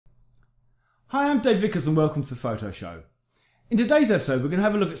Hi, I'm Dave Vickers and welcome to the Photo Show. In today's episode we're going to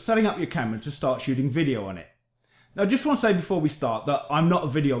have a look at setting up your camera to start shooting video on it. Now I just want to say before we start that I'm not a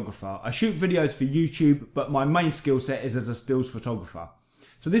videographer. I shoot videos for YouTube, but my main skill set is as a stills photographer.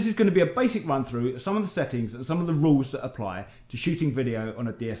 So this is going to be a basic run through of some of the settings and some of the rules that apply to shooting video on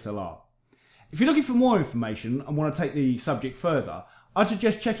a DSLR. If you're looking for more information and want to take the subject further, I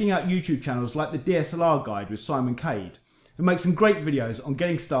suggest checking out YouTube channels like the DSLR Guide with Simon Cade, who makes some great videos on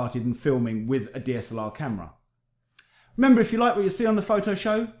getting started and filming with a DSLR camera. Remember, if you like what you see on the Photo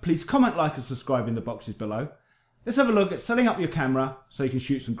Show, please comment, like and subscribe in the boxes below. Let's have a look at setting up your camera so you can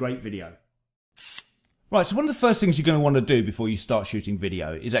shoot some great video. Right, so one of the first things you're going to want to do before you start shooting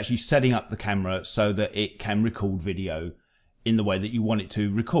video is actually setting up the camera so that it can record video in the way that you want it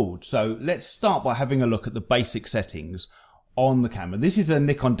to record. So let's start by having a look at the basic settings on the camera. This is a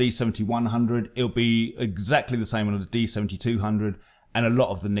Nikon D7100. It'll be exactly the same on the D7200 and a lot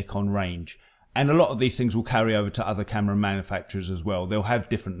of the Nikon range. And a lot of these things will carry over to other camera manufacturers as well. They'll have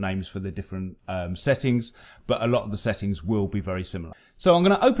different names for the different settings, but a lot of the settings will be very similar. So I'm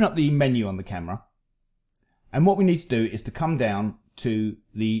going to open up the menu on the camera. And what we need to do is to come down to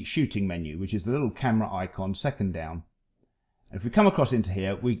the shooting menu, which is the little camera icon second down. And if we come across into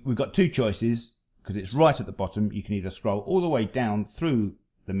here, we've got two choices. Because it's right at the bottom, you can either scroll all the way down through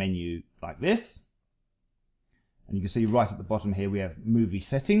the menu like this. And you can see right at the bottom here we have movie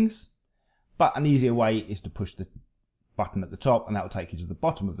settings. But an easier way is to push the button at the top and that will take you to the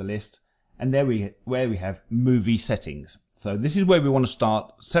bottom of the list. And there where we have movie settings. So this is where we want to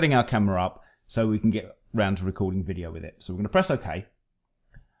start setting our camera up so we can get round to recording video with it. So we're going to press OK.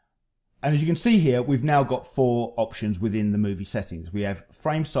 And as you can see here, we've now got four options within the movie settings. We have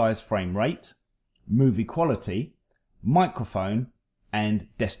frame size, frame rate, movie quality, microphone, and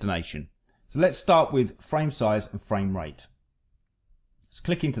destination. So let's start with frame size and frame rate. Let's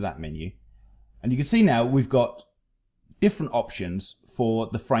click into that menu. And you can see now we've got different options for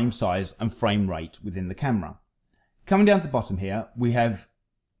the frame size and frame rate within the camera. Coming down to the bottom here, we have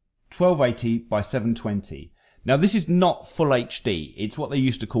 1280 by 720. Now this is not full HD. It's what they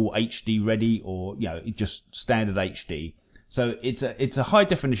used to call HD ready, or just standard HD. So it's a high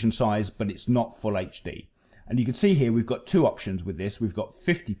definition size, but it's not full HD. And you can see here we've got two options with this. We've got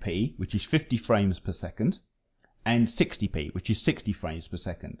 50p, which is 50 frames per second, and 60p, which is 60 frames per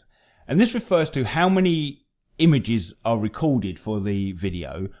second. And this refers to how many images are recorded for the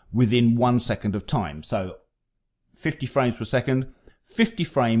video within 1 second of time. So 50 frames per second, 50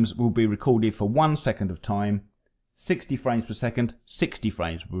 frames will be recorded for 1 second of time, 60 frames per second, 60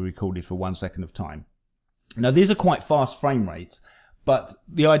 frames will be recorded for 1 second of time. Now these are quite fast frame rates, but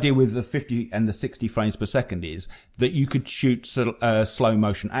the idea with the 50 and the 60 frames per second is that you could shoot slow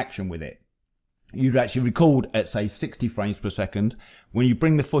motion action with it. You'd actually record at say 60 frames per second. When you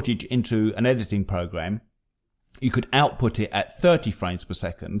bring the footage into an editing program, you could output it at 30 frames per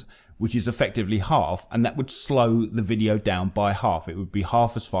second, which is effectively half, and that would slow the video down by half. It would be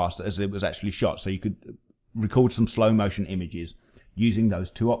half as fast as it was actually shot. So you could record some slow motion images using those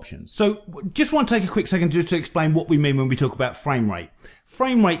two options. So just want to take a quick second just to explain what we mean when we talk about frame rate.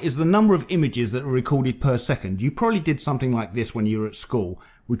 Frame rate is the number of images that are recorded per second. You probably did something like this when you were at school,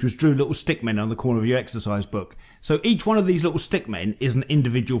 which was drew little stick men on the corner of your exercise book. So each one of these little stick men is an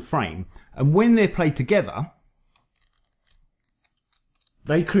individual frame, and when they're played together,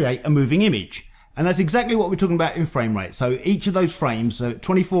 they create a moving image. And that's exactly what we're talking about in frame rate. So each of those frames, so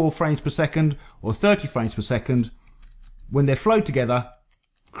 24 frames per second or 30 frames per second, when they're flowed together,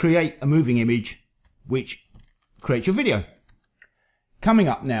 create a moving image, which creates your video. Coming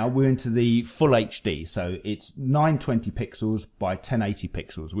up now, we're into the full HD. So it's 920 pixels by 1080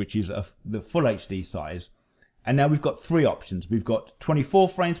 pixels, which is the full HD size. And now we've got three options. We've got 24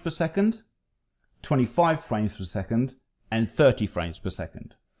 frames per second, 25 frames per second, and 30 frames per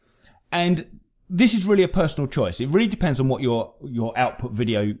second. And this is really a personal choice. It really depends on what your output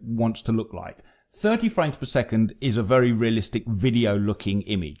video wants to look like. 30 frames per second is a very realistic video looking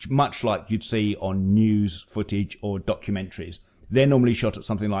image, much like you'd see on news footage or documentaries. They're normally shot at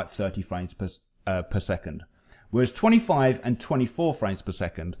something like 30 frames per second. Whereas 25 and 24 frames per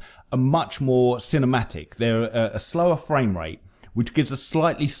second are much more cinematic. They're a slower frame rate, which gives a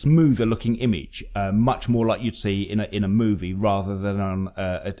slightly smoother looking image, much more like you'd see in a movie rather than on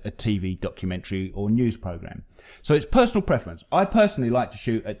a TV documentary or news program. So it's personal preference. I personally like to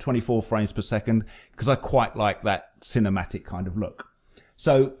shoot at 24 frames per second because I quite like that cinematic kind of look.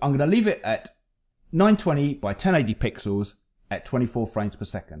 So I'm going to leave it at 920 by 1080 pixels at 24 frames per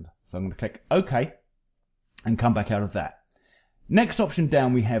second. So I'm going to click OK and come back out of that. Next option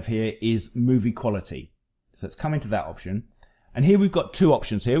down we have here is movie quality. So let's come into that option. And here we've got two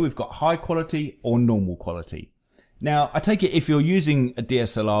options here. We've got high quality or normal quality. Now, I take it if you're using a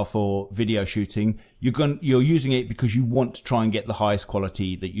DSLR for video shooting, you're using it because you want to try and get the highest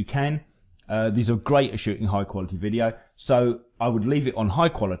quality that you can. These are great at shooting high quality video. So I would leave it on high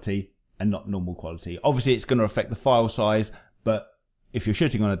quality and not normal quality. Obviously, it's going to affect the file size, but if you're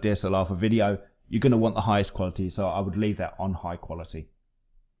shooting on a DSLR for video, you're going to want the highest quality. So I would leave that on high quality.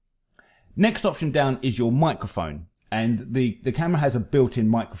 Next option down is your microphone. And the camera has a built-in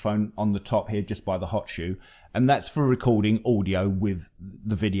microphone on the top here just by the hot shoe. And that's for recording audio with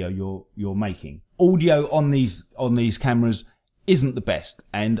the video you're making. Audio on these cameras isn't the best.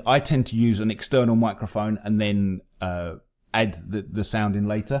 And I tend to use an external microphone and then add the sound in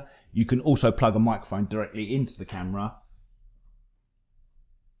later. You can also plug a microphone directly into the camera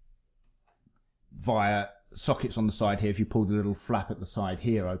via sockets on the side here. If you pull the little flap at the side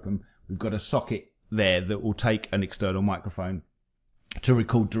here open, we've got a socket there that will take an external microphone to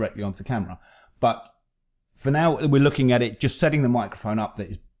record directly onto the camera. But for now, we're looking at it just setting the microphone up that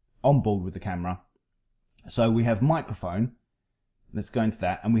is on board with the camera. So we have microphone. Let's go into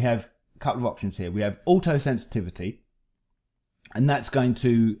that. And we have a couple of options here. We have auto sensitivity. And that's going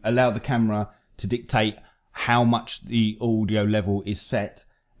to allow the camera to dictate how much the audio level is set.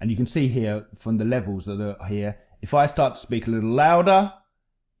 And you can see here from the levels that are here, if I start to speak a little louder,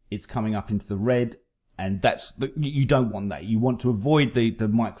 it's coming up into the red, and you don't want that. You want to avoid the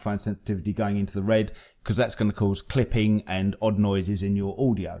microphone sensitivity going into the red, because that's going to cause clipping and odd noises in your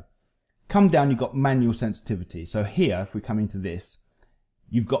audio. Come down, you've got manual sensitivity. So here, if we come into this,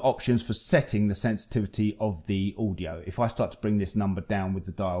 you've got options for setting the sensitivity of the audio. If I start to bring this number down with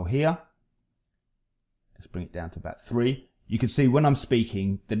the dial here, let's bring it down to about 3, you can see when I'm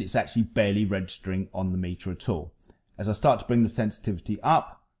speaking that it's actually barely registering on the meter at all. As I start to bring the sensitivity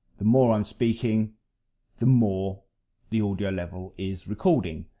up, the more I'm speaking, the more the audio level is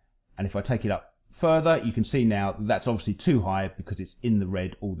recording. And if I take it up further, you can see now that's obviously too high because it's in the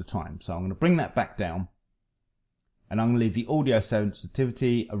red all the time. So I'm going to bring that back down, and I'm going to leave the audio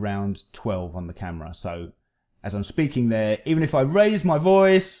sensitivity around 12 on the camera. So as I'm speaking there, even if I raise my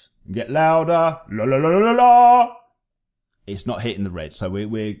voice and get louder, la la la la la, it's not hitting the red. So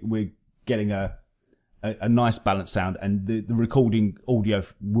we're getting a nice balanced sound, and the recording audio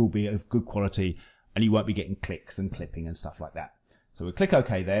will be of good quality, and you won't be getting clicks and clipping and stuff like that. So we'll click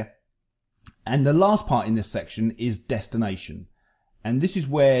OK there. And the last part in this section is destination. And this is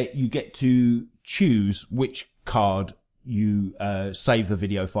where you get to choose which card you save the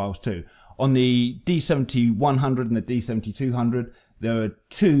video files to. On the D70-100 and the D70-200, there are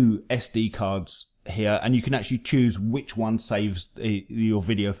 2 SD cards here, and you can actually choose which one saves your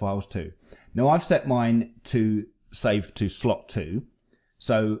video files to. Now I've set mine to save to slot 2.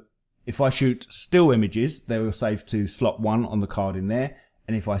 So if I shoot still images, they will save to slot 1 on the card in there.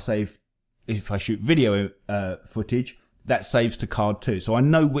 And if I shoot video footage, that saves to card 2. So I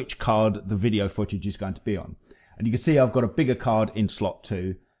know which card the video footage is going to be on. And you can see I've got a bigger card in slot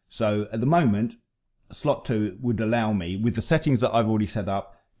 2. So at the moment, slot 2 would allow me, with the settings that I've already set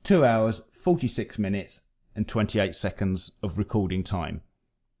up, 2 hours, 46 minutes and 28 seconds of recording time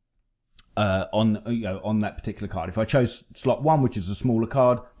on that particular card. If I chose slot 1, which is a smaller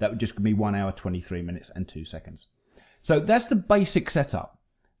card, that would just give me 1 hour, 23 minutes and 2 seconds. So that's the basic setup.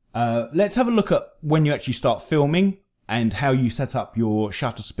 Let's have a look at when you actually start filming and how you set up your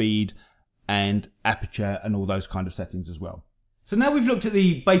shutter speed and aperture and all those kind of settings as well. So now we've looked at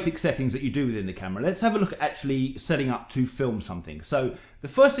the basic settings that you do within the camera. Let's have a look at actually setting up to film something. So the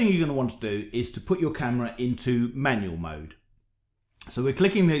first thing you're going to want to do is to put your camera into manual mode. So we're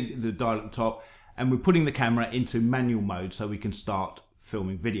clicking the dial at the top and we're putting the camera into manual mode so we can start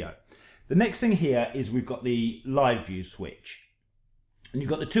filming video. The next thing here is we've got the live view switch. And you've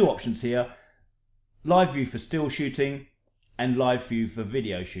got the 2 options here, live view for still shooting and live view for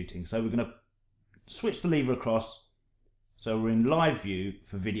video shooting. So we're going to switch the lever across. So we're in live view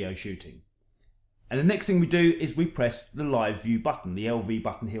for video shooting. And the next thing we do is we press the live view button, the LV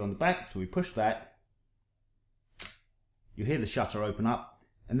button here on the back. So we push that. You hear the shutter open up.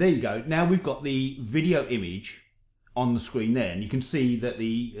 And there you go. Now we've got the video image on the screen there. And you can see that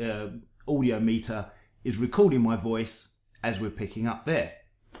the audio meter is recording my voice as we're picking up there.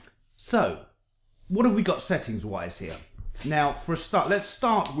 So what have we got settings wise here? Now for a start, let's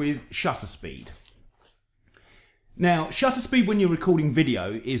start with shutter speed. Now, shutter speed when you're recording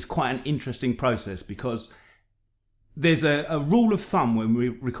video is quite an interesting process because there's a rule of thumb when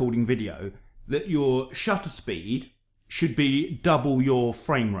we're recording video that your shutter speed should be double your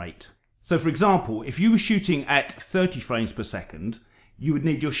frame rate. So for example, if you were shooting at 30 frames per second, you would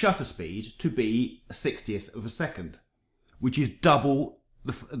need your shutter speed to be a 60th of a second. which is double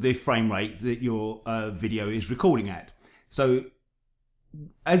the frame rate that your video is recording at. So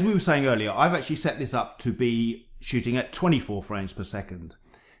as we were saying earlier, I've actually set this up to be shooting at 24 frames per second.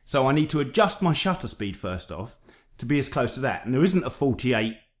 So I need to adjust my shutter speed first off to be as close to that. And there isn't a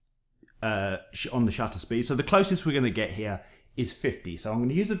 48 on the shutter speed. So the closest we're going to get here is 50. So I'm going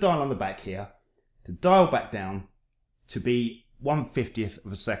to use the dial on the back here to dial back down to be 1/50th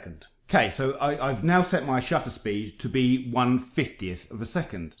of a second. Okay, so I've now set my shutter speed to be 1/50th of a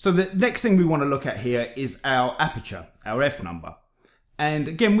second. So the next thing we want to look at here is our aperture, our f number. And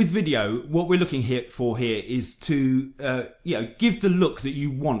again, with video, what we're looking for here is to give the look that you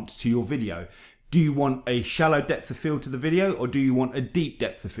want to your video. Do you want a shallow depth of field to the video, or do you want a deep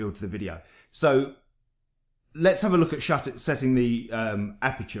depth of field to the video? So let's have a look at setting the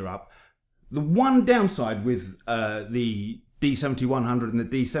aperture up. The one downside with the D7100 and the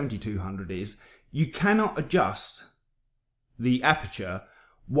D7200 is you cannot adjust the aperture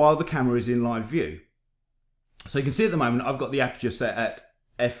while the camera is in live view. So you can see at the moment I've got the aperture set at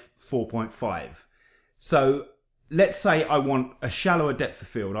f4.5. So let's say I want a shallower depth of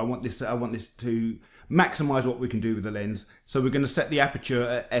field. I want this to maximize what we can do with the lens. So we're going to set the aperture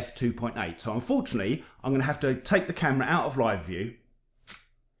at f2.8. So unfortunately, I'm going to have to take the camera out of live view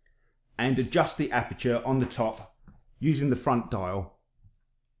and adjust the aperture on the top using the front dial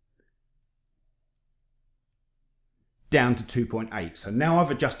down to 2.8. So now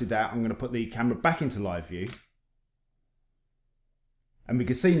I've adjusted that, I'm going to put the camera back into live view. And we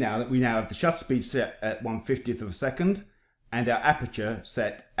can see now that we now have the shutter speed set at 1/50th of a second and our aperture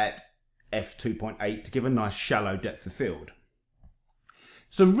set at f2.8 to give a nice shallow depth of field.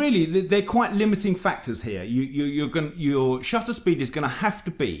 So really, they're quite limiting factors here. Your shutter speed is going to have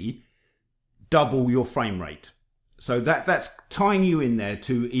to be double your frame rate. So that's tying you in there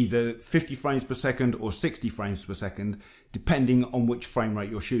to either 50 frames per second or 60 frames per second, depending on which frame rate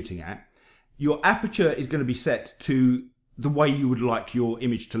you're shooting at. Your aperture is going to be set to the way you would like your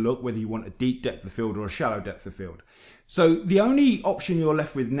image to look, whether you want a deep depth of field or a shallow depth of field. So the only option you're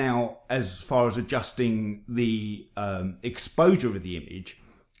left with now, as far as adjusting the exposure of the image,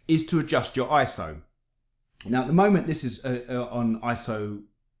 is to adjust your ISO. Now at the moment this is on ISO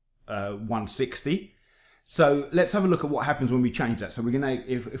 160. So let's have a look at what happens when we change that. So we're going to,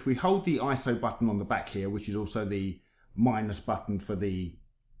 if we hold the ISO button on the back here, which is also the minus button for the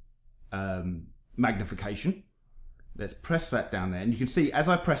magnification, let's press that down there. And you can see as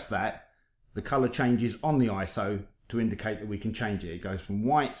I press that, the color changes on the ISO to indicate that we can change it. It goes from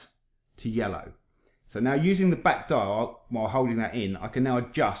white to yellow. So now using the back dial while holding that in, I can now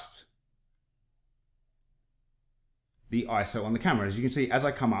adjust the ISO on the camera. As you can see, as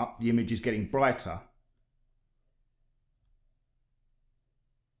I come up, the image is getting brighter.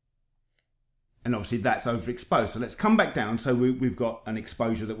 And obviously that's overexposed. So let's come back down so we've got an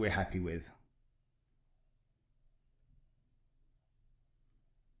exposure that we're happy with.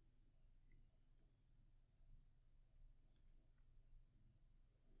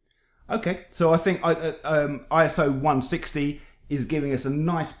 Okay, so I think ISO 160 is giving us a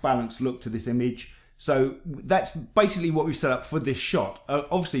nice balanced look to this image. So that's basically what we've set up for this shot.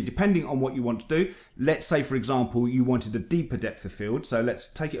 Obviously, depending on what you want to do, let's say, for example, you wanted a deeper depth of field. So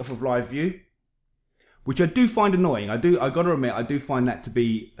let's take it off of live view, which I do find annoying. I got to admit, I do find that to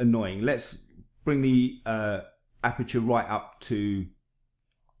be annoying. Let's bring the aperture right up to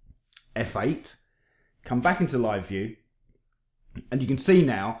f8, come back into live view, and you can see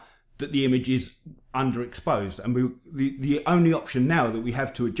now that the image is underexposed, and the only option now that we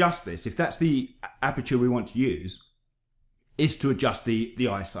have to adjust this, if that's the aperture we want to use, is to adjust the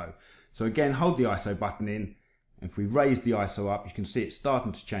ISO. So again, hold the ISO button in, and if we raise the ISO up, you can see it's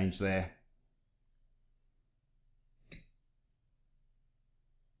starting to change there.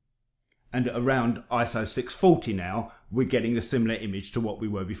 And around ISO 640 now, we're getting a similar image to what we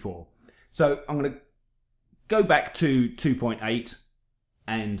were before. So I'm going to go back to 2.8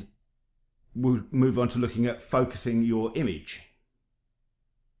 and we'll move on to looking at focusing your image.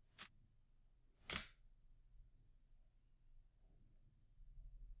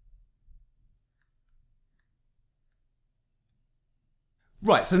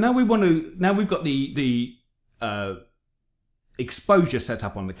 Right, so now we've got the exposure set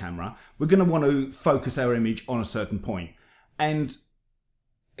up on the camera. We're going to want to focus our image on a certain point. And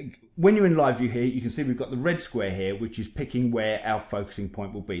when you're in live view here, you can see we've got the red square here, which is picking where our focusing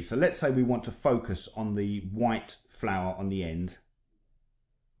point will be. So let's say we want to focus on the white flower on the end.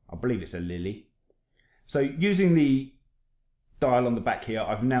 I believe it's a lily. So using the dial on the back here,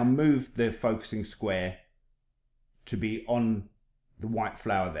 I've now moved the focusing square to be on the white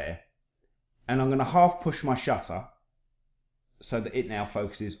flower there. And I'm going to half push my shutter so that it now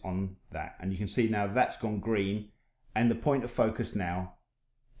focuses on that. And you can see now that's gone green, and the point of focus now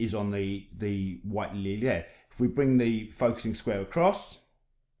is on the white lily there. If we bring the focusing square across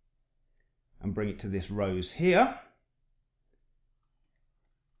and bring it to this rose here,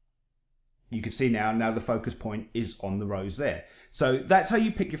 you can see now the focus point is on the rose there. So that's how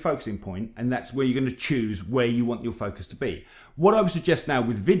you pick your focusing point, and that's where you're going to choose where you want your focus to be. What I would suggest now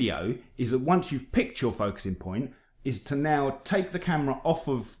with video is that once you've picked your focusing point, is to now take the camera off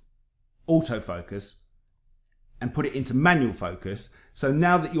of autofocus and put it into manual focus. So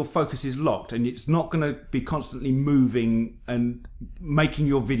now that your focus is locked and it's not going to be constantly moving and making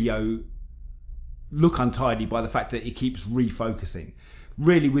your video look untidy by the fact that it keeps refocusing.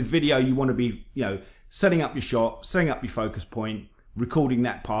 Really, with video, you want to be, setting up your shot, setting up your focus point, recording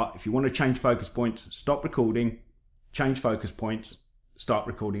that part. If you want to change focus points, stop recording, change focus points, start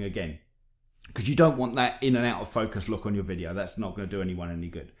recording again. Because you don't want that in and out of focus look on your video. That's not going to do anyone any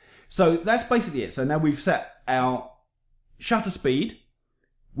good. So that's basically it. So now we've set our shutter speed,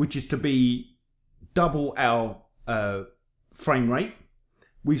 which is to be double our frame rate.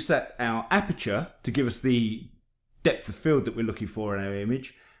 We've set our aperture to give us the depth of field that we're looking for in our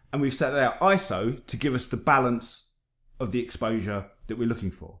image, and we've set our ISO to give us the balance of the exposure that we're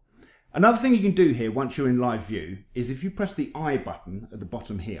looking for. Another thing you can do here once you're in live view is if you press the I button at the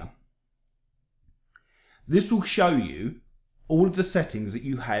bottom here, this will show you all of the settings that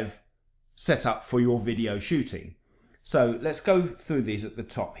you have set up for your video shooting. So let's go through these at the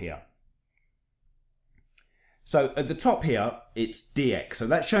top here. So at the top here, it's DX. So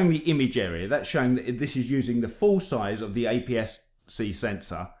that's showing the image area. That's showing that this is using the full size of the APS-C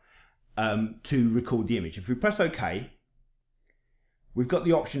sensor to record the image. If we press OK, we've got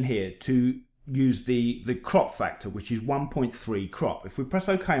the option here to use the crop factor, which is 1.3 crop. If we press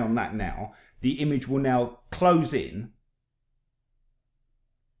OK on that now, the image will now close in,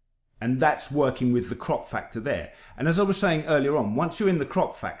 and that's working with the crop factor there. And as I was saying earlier on, once you're in the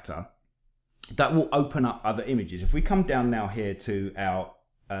crop factor, that will open up other images. If we come down now here to our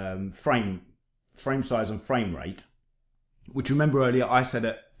frame size and frame rate, which remember earlier I said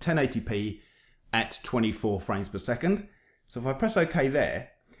at 1080p at 24 frames per second. So if I press OK there,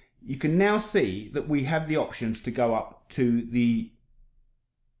 you can now see that we have the options to go up to the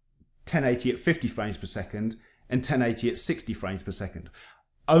 1080 at 50 frames per second and 1080 at 60 frames per second,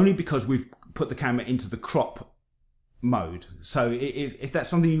 only because we've put the camera into the crop mode. So if that's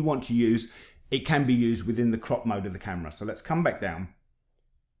something you want to use, it can be used within the crop mode of the camera. So let's come back down,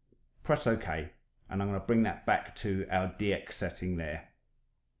 press OK, and I'm going to bring that back to our DX setting there.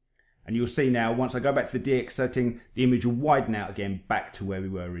 And you'll see now, once I go back to the DX setting, the image will widen out again back to where we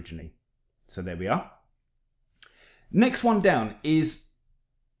were originally. So there we are. Next one down is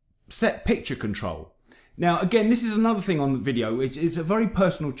set picture control. Now again, this is another thing on the video. It's a very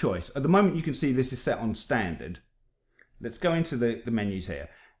personal choice. At the moment you can see this is set on standard. Let's go into the menus here.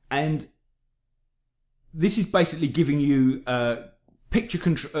 And this is basically giving you picture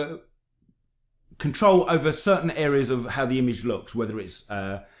control over certain areas of how the image looks, whether it's,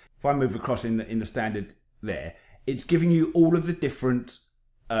 if I move across in the standard there, it's giving you all of the different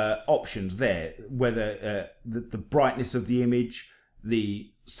options there, whether the brightness of the image,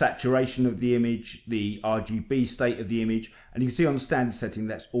 the saturation of the image, the RGB state of the image, and you can see on the standard setting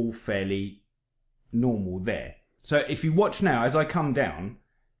that's all fairly normal there. So if you watch now, as I come down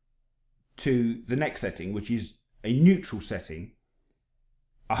to the next setting, which is a neutral setting,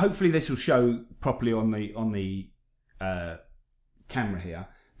 hopefully this will show properly on the camera here,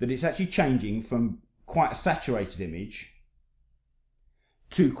 that it's actually changing from quite a saturated image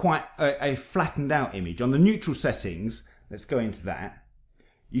to quite a flattened out image. On the neutral settings, let's go into that.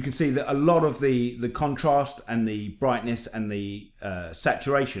 You can see that a lot of the contrast and the brightness and the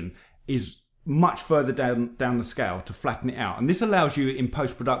saturation is much further down the scale to flatten it out. And this allows you in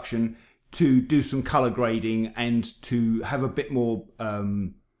post-production to do some color grading and to have a bit more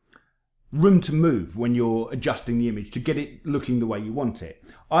room to move when you're adjusting the image to get it looking the way you want it.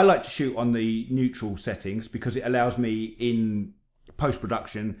 I like to shoot on the neutral settings because it allows me in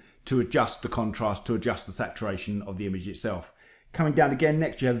post-production to adjust the contrast, to adjust the saturation of the image itself. Coming down again,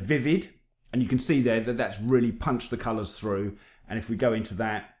 next you have vivid, and you can see there that that's really punched the colors through. And if we go into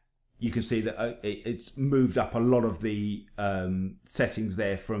that, you can see that it's moved up a lot of the settings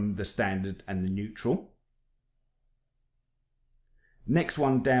there from the standard and the neutral. Next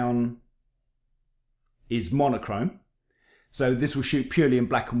one down is monochrome. So this will shoot purely in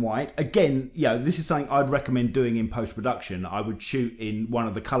black and white. Again, this is something I'd recommend doing in post-production. I would shoot in one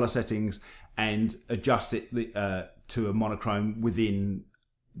of the color settings and adjust it to a monochrome within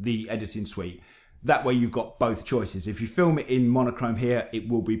the editing suite. That way you've got both choices. If you film it in monochrome here, it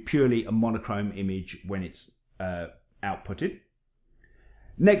will be purely a monochrome image when it's outputted.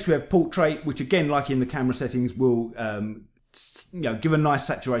 Next we have portrait, which again, like in the camera settings, will give a nice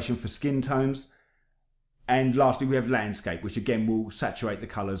saturation for skin tones. And lastly we have landscape, which again will saturate the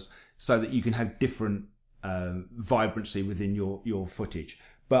colours so that you can have different vibrancy within your footage.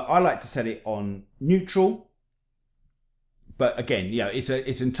 But I like to set it on neutral. But again,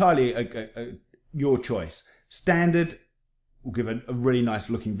 it's entirely your choice. Standard will give a really nice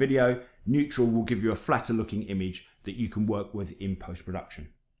looking video. Neutral will give you a flatter looking image that you can work with in post-production.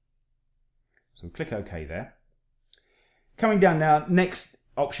 So click OK there. Coming down now, next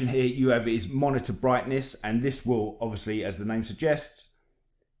option here you have is monitor brightness, and this will obviously, as the name suggests,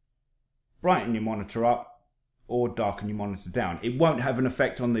 brighten your monitor up or darken your monitor down. It won't have an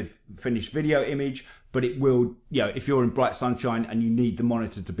effect on the finished video image, but it will, if you're in bright sunshine and you need the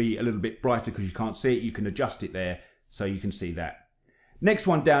monitor to be a little bit brighter because you can't see it, you can adjust it there so you can see that. Next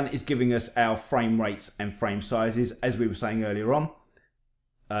one down is giving us our frame rates and frame sizes. As we were saying earlier on,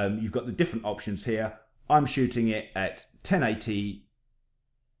 you've got the different options here. I'm shooting it at 1080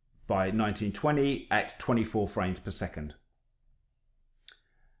 by 1920 at 24 frames per second.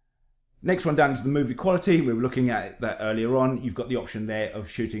 Next one down is the movie quality. We were looking at that earlier on. You've got the option there of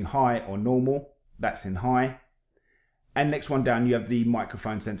shooting high or normal. That's in high. And next one down, you have the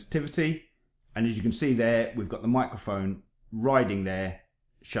microphone sensitivity. And as you can see there, we've got the microphone riding there,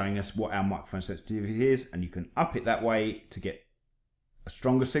 showing us what our microphone sensitivity is. And you can up it that way to get a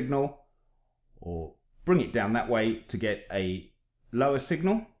stronger signal, or bring it down that way to get a lower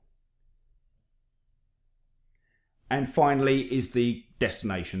signal. And finally is the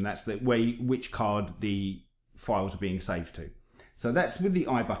destination. That's which card the files are being saved to. So that's with the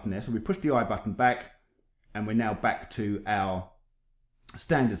I button there. So we push the I button back and we're now back to our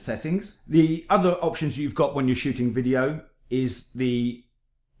standard settings. The other options you've got when you're shooting video is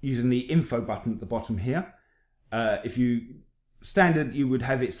using the info button at the bottom here. If you standard, you would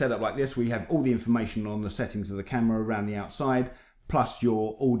have it set up like this, where you have all the information on the settings of the camera around the outside, plus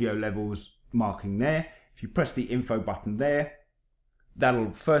your audio levels marking there. If you press the info button there,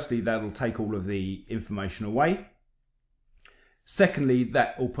 that'll take all of the information away. Secondly,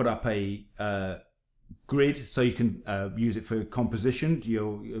 that will put up a grid, so you can use it for composition,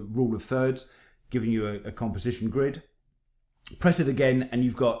 your rule of thirds, giving you a composition grid. Press it again and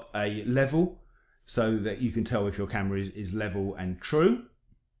you've got a level, so that you can tell if your camera is level and true.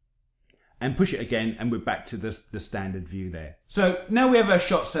 And push it again and we're back to the standard view there. So now we have our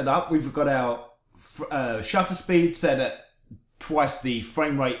shot set up. We've got our shutter speed set at twice the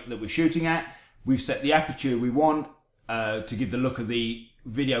frame rate that we're shooting at. We've set the aperture we want to give the look of the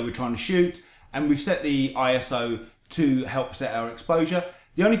video we're trying to shoot, and we've set the ISO to help set our exposure.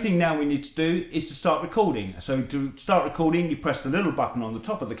 The only thing now we need to do is to start recording. So to start recording, you press the little button on the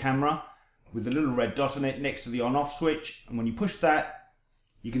top of the camera with the little red dot on it next to the on-off switch, and when you push that,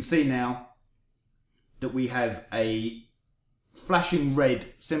 you can see now that we have a flashing red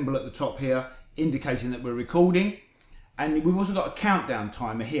symbol at the top here indicating that we're recording. And we've also got a countdown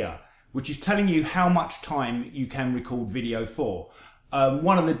timer here, which is telling you how much time you can record video for.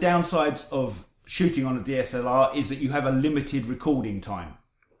 One of the downsides of shooting on a DSLR is that you have a limited recording time.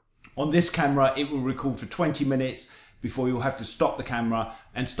 On this camera, it will record for 20 minutes before you'll have to stop the camera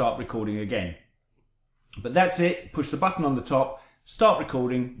and start recording again. But that's it. Push the button on the top, start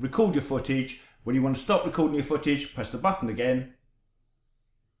recording, record your footage. When you want to stop recording your footage, press the button again.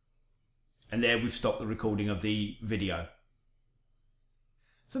 And there we've stopped the recording of the video.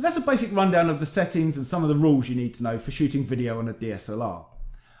 So that's a basic rundown of the settings and some of the rules you need to know for shooting video on a DSLR.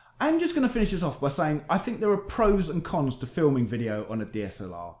 I'm just going to finish this off by saying I think there are pros and cons to filming video on a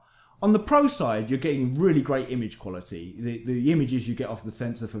DSLR. On the pro side, you're getting really great image quality. The images you get off the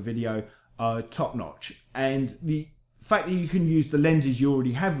sensor for video are top notch. And the fact that you can use the lenses you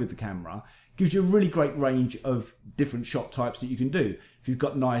already have with the camera gives you a really great range of different shot types that you can do. If you've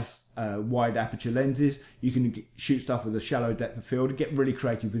got nice wide aperture lenses, you can shoot stuff with a shallow depth of field and get really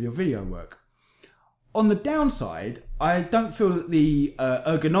creative with your video work. On the downside, I don't feel that the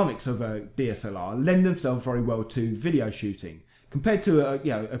ergonomics of a DSLR lend themselves very well to video shooting. Compared to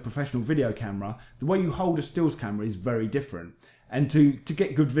a professional video camera, the way you hold a stills camera is very different. And to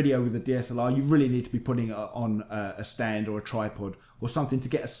get good video with a DSLR, you really need to be putting it on a stand or a tripod or something to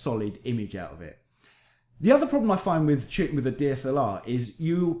get a solid image out of it. The other problem I find with shooting with a DSLR is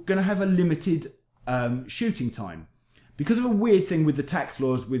you're going to have a limited shooting time. Because of a weird thing with the tax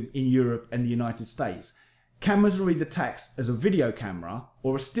laws in Europe and the United States, cameras are either taxed as a video camera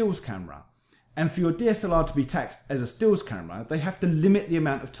or a stills camera. And for your DSLR to be taxed as a stills camera, they have to limit the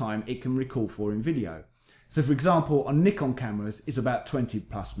amount of time it can record for in video. So for example, on Nikon cameras it's about 20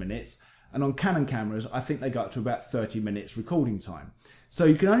 plus minutes, and on Canon cameras I think they go up to about 30 minutes recording time. So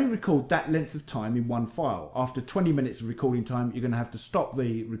you can only record that length of time in one file. After 20 minutes of recording time, you're going to have to stop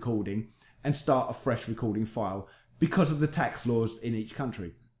the recording and start a fresh recording file because of the tax laws in each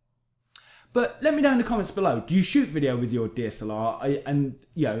country. But let me know in the comments below, do you shoot video with your DSLR, and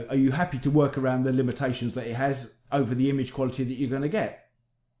are you happy to work around the limitations that it has over the image quality that you're going to get?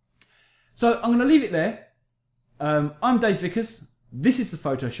 So I'm going to leave it there. I'm Dave Vickers. This is The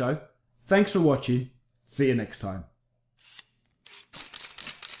Photo Show. Thanks for watching. See you next time.